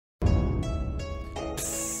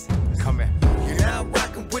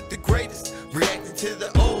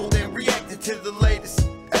to the latest.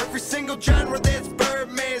 Every single genre that's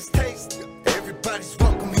Birdman's taste. Everybody's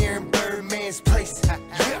welcome here in Birdman's place.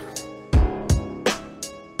 Yeah.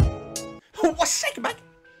 What's shaking, mate?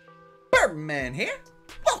 Birdman here.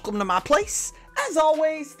 Welcome to my place. As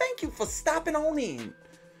always, thank you for stopping on in.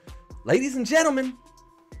 Ladies and gentlemen,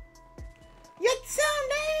 you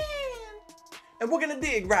tuned in. And we're gonna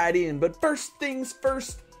dig right in, but first things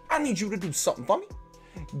first, I need you to do something for me.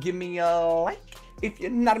 Give me a like. If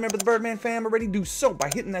you're not a member of the Birdman Fam already, do so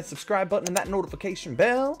by hitting that subscribe button and that notification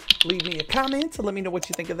bell. Leave me a comment to let me know what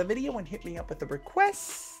you think of the video and hit me up with a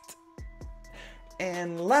request.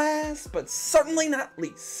 And last but certainly not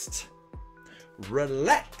least,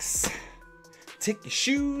 relax. Take your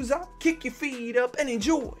shoes off, kick your feet up, and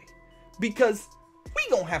enjoy. Because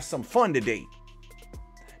we gonna have some fun today.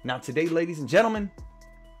 Now today, ladies and gentlemen,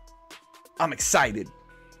 I'm excited.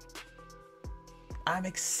 I'm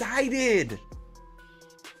excited.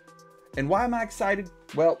 And why am I excited?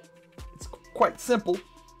 Well, it's quite simple.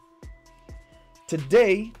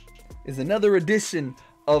 Today is another edition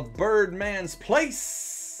of Birdman's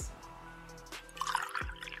Place.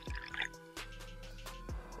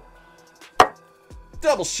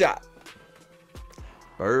 Double shot.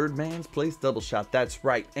 Birdman's Place double shot. That's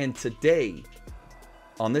right. And today,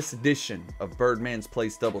 on this edition of Birdman's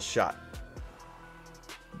Place double shot,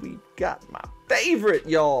 we got my favorite,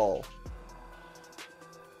 y'all.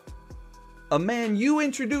 A man you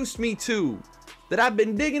introduced me to that I've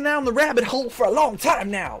been digging down the rabbit hole for a long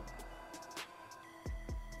time now.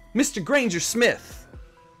 Mr. Granger Smith.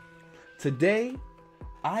 Today,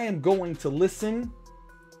 I am going to listen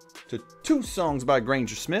to two songs by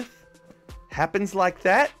Granger Smith. Happens Like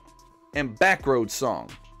That and Backroad Song.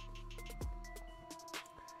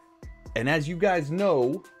 And as you guys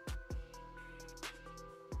know,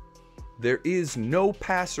 there is no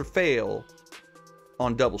pass or fail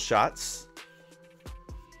on double shots.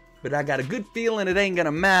 But I got a good feeling it ain't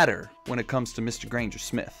gonna matter when it comes to Mr. Granger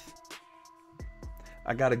Smith.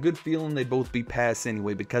 I got a good feeling they'd both be pass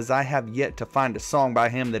anyway, because I have yet to find a song by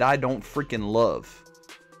him that I don't freaking love.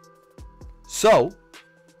 So,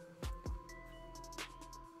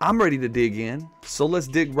 I'm ready to dig in. So let's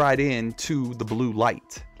dig right into the blue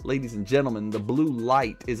light. Ladies and gentlemen, the blue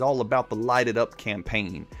light is all about the Light It Up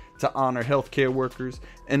campaign to honor healthcare workers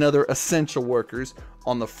and other essential workers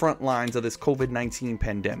on the front lines of this COVID-19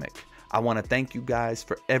 pandemic. I want to thank you guys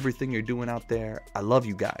for everything you're doing out there. I love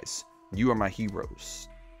you guys. You are my heroes.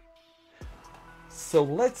 So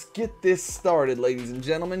let's get this started, ladies and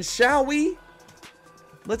gentlemen, shall we?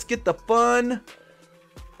 Let's get the fun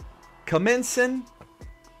commencing.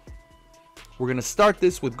 We're going to start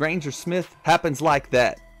this with Granger Smith, Happens Like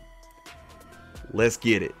That. Let's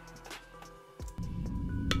get it.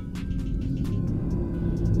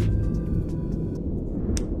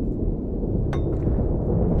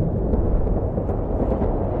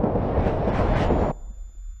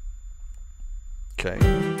 Okay.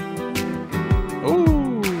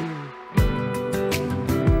 Ooh.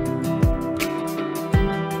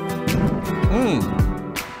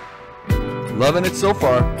 Loving it so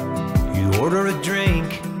far. You order a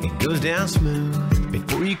drink, it goes down smooth.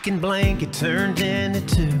 Before you can blink, it turned into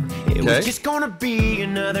two. It was just gonna be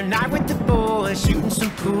another night with the boys, shooting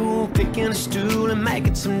some pool, picking a stool and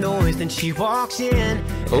making some noise. Then she walks in,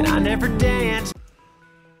 and I never danced.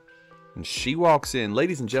 And she walks in.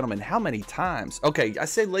 Ladies and gentlemen, how many times? Okay, I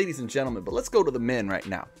say ladies and gentlemen, but let's go to the men right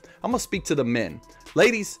now. I'm going to speak to the men.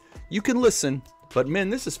 Ladies, you can listen, but men,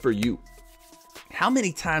 this is for you. How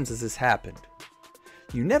many times has this happened?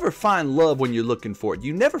 You never find love when you're looking for it.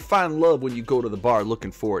 You never find love when you go to the bar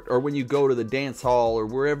looking for it, or when you go to the dance hall, or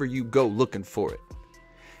wherever you go looking for it.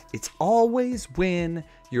 It's always when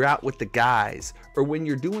you're out with the guys, or when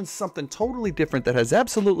you're doing something totally different that has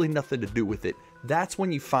absolutely nothing to do with it. That's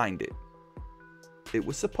when you find it. It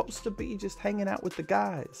was supposed to be just hanging out with the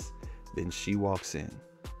guys. Then she walks in.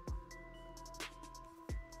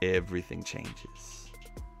 Everything changes.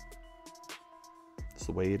 It's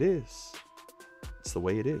the way it is. It's the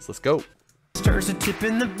way it is. Let's go. Starts a tip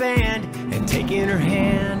in the band and taking her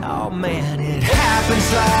hand. Oh man, it happens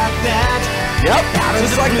like that. Yep,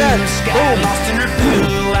 just like that. Sky lost in her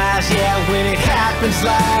blue eyes. Yeah, when it happens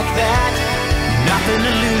like that, nothing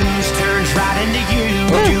to lose turns right into you.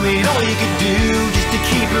 Doing all you could do just to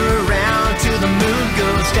keep her around till the moon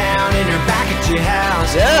goes down and you're back at your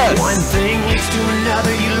house. Yes. One thing leads to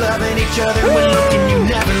another. You loving each other when looking, you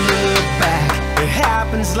never look back. It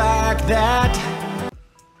happens like that.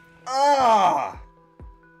 Ah,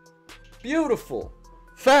 beautiful,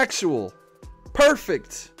 factual,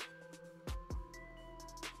 perfect.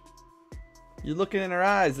 You're looking in her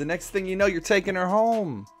eyes. The next thing you know, you're taking her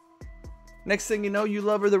home. Next thing you know, you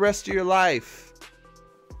love her the rest of your life.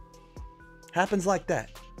 Happens like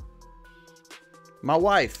that. My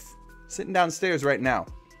wife, sitting downstairs right now.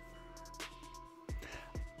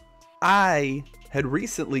 I had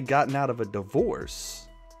recently gotten out of a divorce.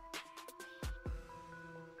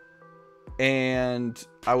 And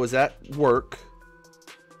I was at work.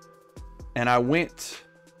 And I went.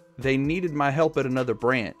 They needed my help at another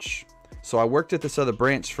branch. So I worked at this other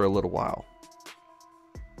branch for a little while.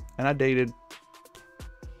 And I dated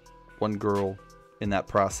one girl in that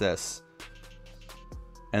process.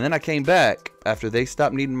 And then I came back after they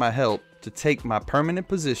stopped needing my help to take my permanent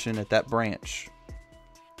position at that branch.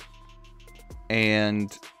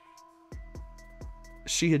 And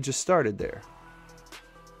she had just started there.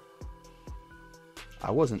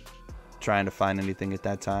 I wasn't trying to find anything at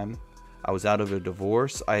that time. I was out of a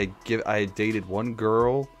divorce. I had dated one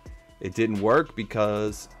girl. It didn't work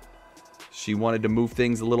because she wanted to move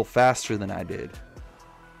things a little faster than I did.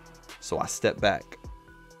 So I stepped back.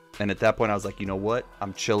 And at that point I was like, you know what?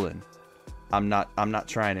 I'm chilling. I'm not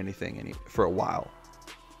trying anything for a while.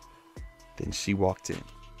 Then she walked in.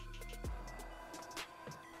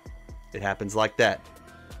 It happens like that.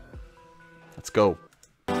 Let's go.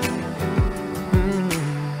 It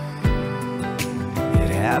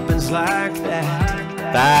happens like that.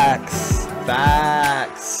 Facts.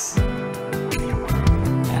 Facts.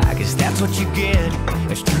 I guess that's what you get.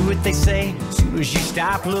 It's true what they say. As soon as you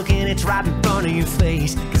stop looking, it's right in front of your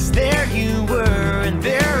face. Cause there you were and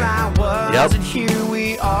there I was. Yep. And here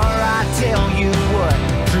we are, I tell you what.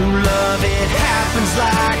 True love, it happens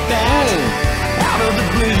like that. Out of the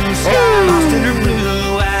blue sky, lost in her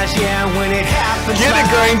blue eyes. Yeah, when it happens Get it,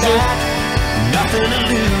 like Granger. that, nothing to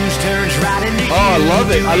lose, turns right into you. Oh, I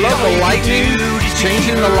love it. I love the lightning,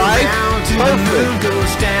 changing the light. Perfect. The moon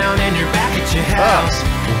goes down and you're back at your house.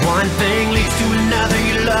 One thing leads to another,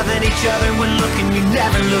 you're loving each other. When looking, you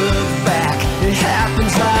never look back. It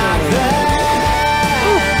happens like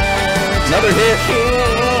that. Another hit.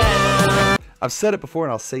 Yeah. I've said it before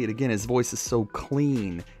and I'll say it again. His voice is so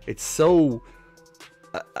clean. It's so...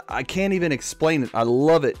 I can't even explain it. I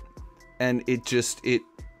love it. And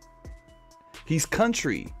he's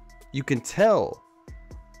country. You can tell.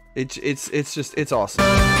 It's awesome.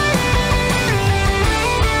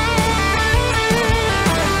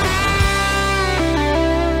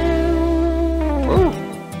 Ooh.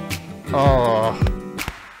 Oh.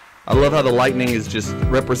 I love how the lightning is just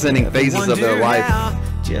representing phases of their life.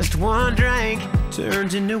 Just one drink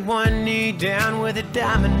turns into one knee down with a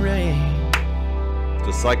diamond ring.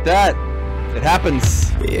 Just like that. It happens.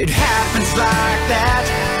 It happens like that.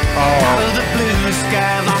 Out of the blue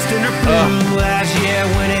sky, lost in her blue eyes. Yeah,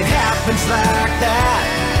 when it happens like that,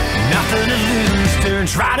 nothing to lose,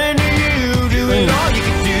 turns right into you. Doing all you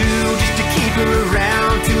can do just to keep her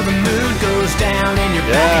around till the moon goes down and you're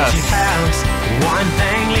back at your house. One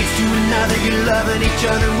thing leads to another, you're loving each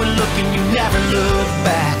other. When looking, you never look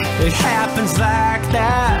back. It happens like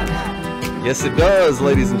that. Yes, it does,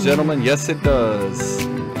 ladies and gentlemen. Yes, it does.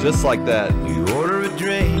 Just like that. You order a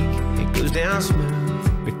drink, it goes down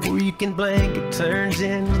smooth. Before you can blink, it turns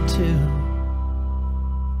into two. In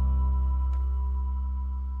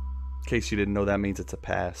case you didn't know, that means it's a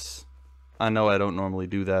pass. I know I don't normally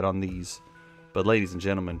do that on these. But ladies and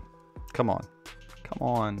gentlemen, come on. Come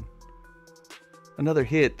on. Another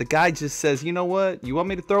hit. The guy just says, you know what? You want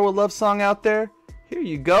me to throw a love song out there? Here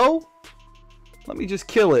you go. Let me just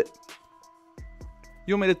kill it.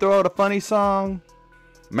 You want me to throw out a funny song?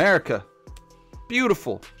 America.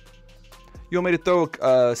 Beautiful. You want me to throw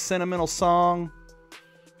a sentimental song?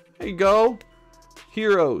 There you go.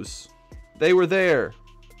 Heroes. They were there.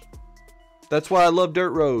 That's why I love dirt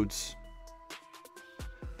roads.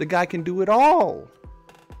 The guy can do it all.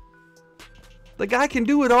 The guy can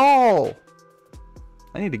do it all.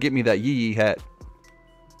 I need to get me that yee-yee hat.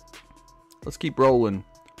 Let's keep rolling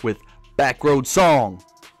with Backroad Song.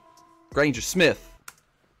 Granger Smith.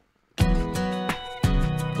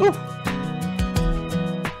 Ooh.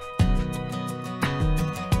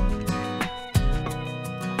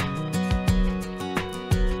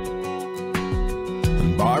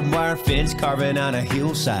 Barbed wire fence carving on a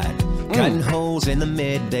hillside, cutting holes in the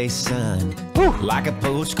midday sun. Ooh. Like a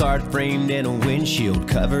postcard framed in a windshield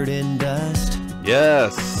covered in dust.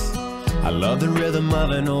 Yes. I love the rhythm of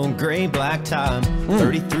an old gray black top.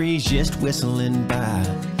 33's just whistling by.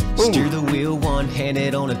 Steer the wheel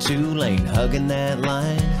one-handed on a two-lane, hugging that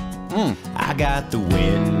line. I got the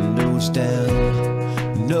windows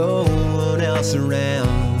down, no one else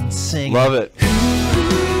around, singing. Love it.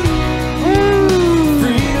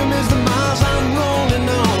 Freedom is the miles I'm rolling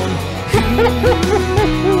on.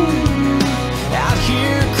 Out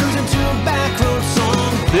here cruising to a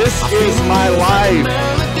life.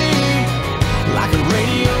 Like a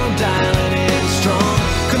radio dial and it's strong.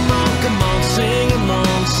 Come on, sing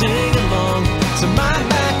along to my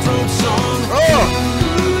Backroad song. Oh.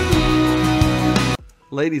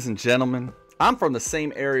 Ladies and gentlemen, I'm from the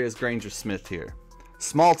same area as Granger Smith here.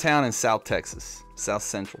 Small town in South Texas. South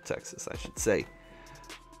Central Texas, I should say.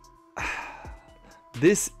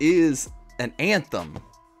 This is an anthem.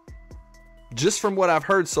 Just from what I've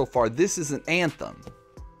heard so far, this is an anthem.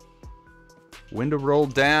 Window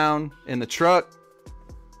rolled down in the truck,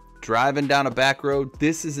 driving down a back road.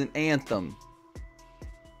 This is an anthem.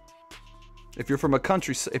 If you're from a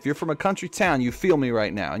country town, you feel me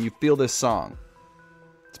right now, and you feel this song.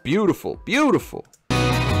 It's beautiful, beautiful. I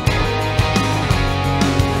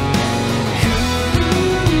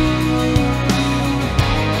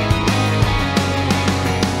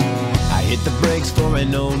hit the brakes for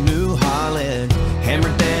an old New Holland,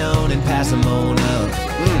 hammer down and pass them on up.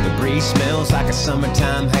 The breeze smells like a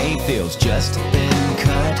summertime hay, feels just been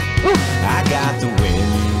cut. I got the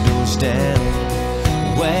windows down,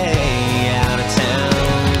 way out of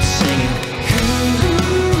town, singing.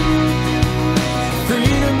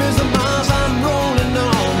 Freedom is the miles I'm rolling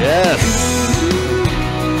on. Yes.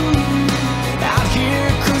 Out here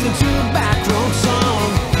cruising to a Backroad song.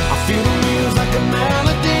 I feel the wheels like a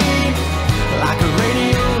melody, like a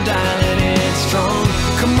radio dial and it's strong.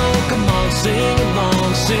 Come on, sing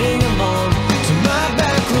along to my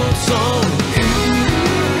Backroad song.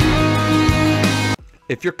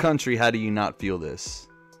 If you're country, how do you not feel this?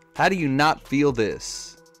 How do you not feel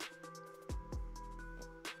this?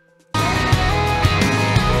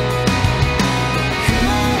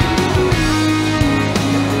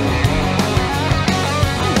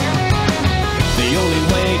 The only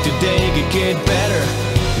way today could get better,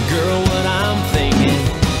 girl, what I'm thinking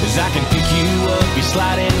is I can pick you up, you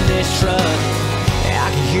slide in this truck, and I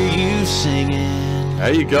can hear you singing.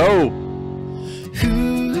 There you go.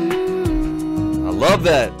 I love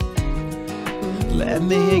that. Let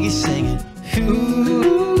me hear you singing.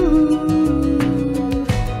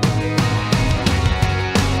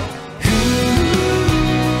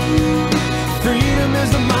 Freedom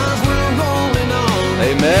is the miles we're rolling on.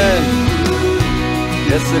 Amen.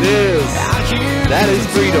 Yes, it is. That is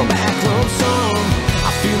freedom. I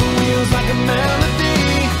feel the wheels like a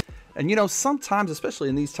melody. And you know, sometimes, especially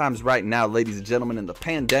in these times right now, ladies and gentlemen, in the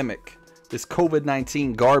pandemic, this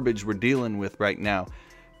COVID-19 garbage we're dealing with right now,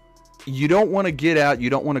 you don't want to get out. You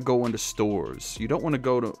don't want to go into stores. You don't want to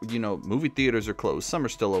go to, you know, movie theaters are closed. Some are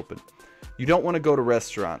still open. You don't want to go to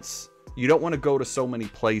restaurants. You don't want to go to so many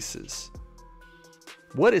places.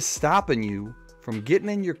 What is stopping you from getting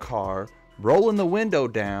in your car, rolling the window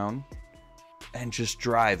down, and just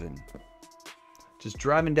driving? Just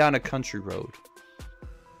driving down a country road.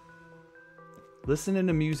 Listening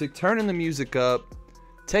to music, turning the music up,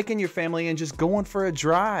 taking your family and just going for a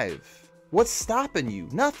drive. What's stopping you?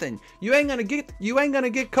 Nothing. You ain't gonna get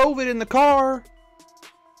COVID in the car.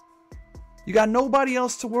 You got nobody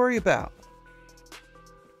else to worry about.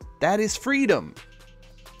 That is freedom.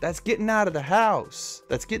 That's getting out of the house.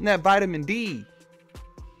 That's getting that vitamin D.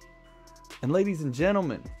 And ladies and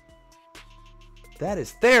gentlemen, that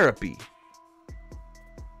is therapy.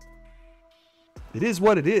 It is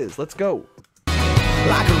what it is. Let's go.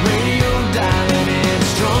 Like a radio dial and it's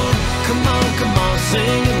strong. Come on,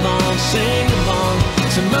 sing along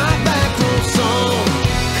to my Backroad song.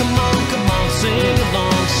 Come on,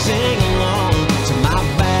 sing along to my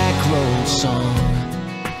Backroad song.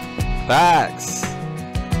 Facts.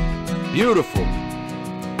 Beautiful.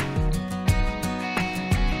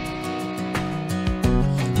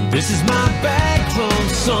 This is my Backroad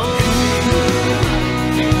song.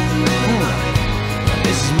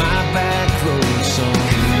 This is my Backroad song.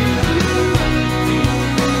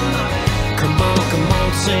 Come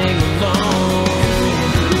on, sing along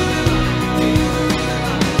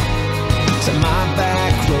to my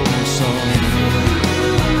Backroad song.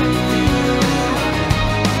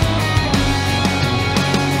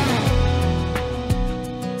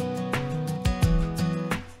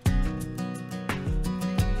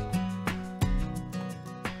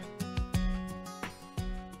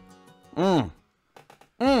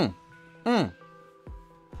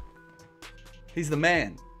 He's the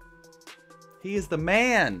man. He is the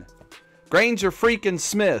man. Granger freaking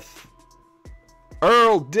Smith.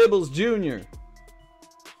 Earl Dibbles Jr.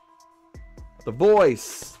 The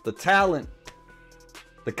voice, the talent,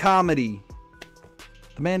 the comedy.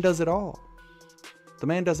 The man does it all. The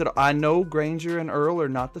man does it all. I know Granger and Earl are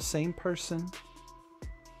not the same person.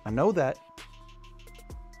 I know that.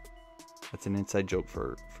 That's an inside joke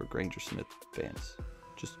for Granger Smith fans.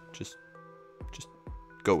 Just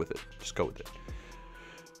Go with it. Just go with it.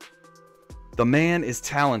 The man is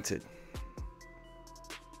talented.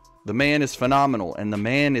 The man is phenomenal. And the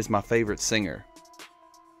man is my favorite singer.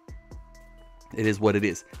 It is what it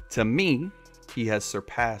is. To me, he has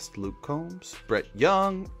surpassed Luke Combs, Brett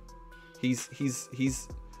Young.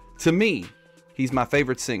 To me, he's my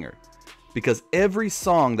favorite singer. Because every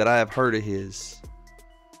song that I have heard of his,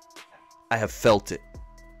 I have felt it.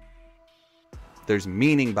 There's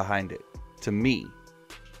meaning behind it. To me.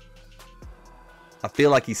 I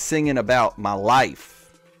feel like he's singing about my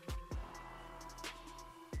life.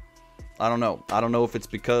 I don't know. I don't know if it's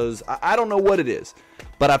because... I don't know what it is.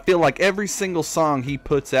 But I feel like every single song he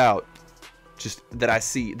puts out, just that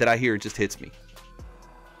I hear, just hits me.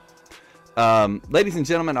 Ladies and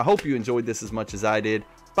gentlemen, I hope you enjoyed this as much as I did.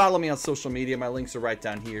 Follow me on social media. My links are right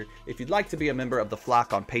down here. If you'd like to be a member of the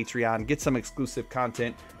flock on Patreon, get some exclusive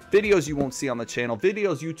content, videos you won't see on the channel,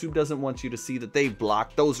 videos YouTube doesn't want you to see that they've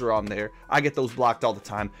blocked, those are on there. I get those blocked all the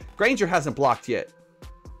time. Granger hasn't blocked yet.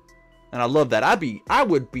 And I love that. I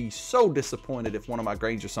would be so disappointed if one of my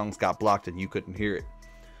Granger songs got blocked and you couldn't hear it.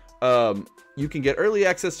 You can get early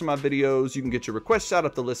access to my videos. You can get your request shot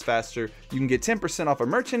up the list faster. You can get 10% off of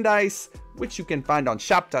merchandise, which you can find on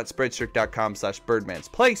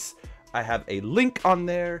shop.spreadshirt.com/birdmansplace. I have a link on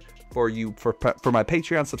there for you for my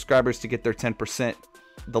Patreon subscribers to get their 10%.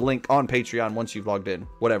 The link on Patreon once you've logged in,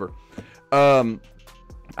 whatever. I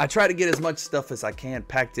try to get as much stuff as I can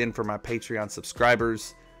packed in for my Patreon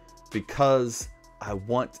subscribers because I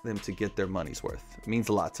want them to get their money's worth. It means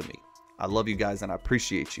a lot to me. I love you guys and I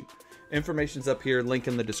appreciate you. Information's up here, link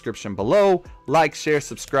in the description below. Like, share,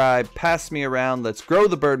 subscribe, pass me around. Let's grow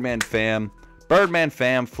the Birdman Fam. Birdman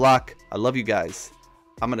Fam, flock. I love you guys.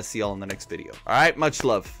 I'm going to see y'all in the next video. All right, much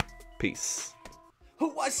love. Peace.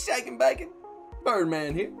 What's shaking, bacon?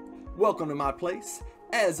 Birdman here. Welcome to my place.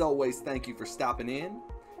 As always, thank you for stopping in.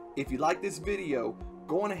 If you like this video,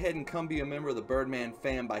 go on ahead and come be a member of the Birdman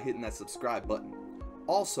Fam by hitting that subscribe button.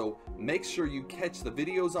 Also, make sure you catch the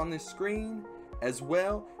videos on this screen, as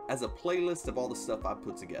well as a playlist of all the stuff I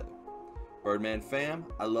put together. Birdman Fam,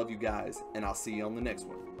 I love you guys, and I'll see you on the next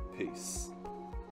one. Peace.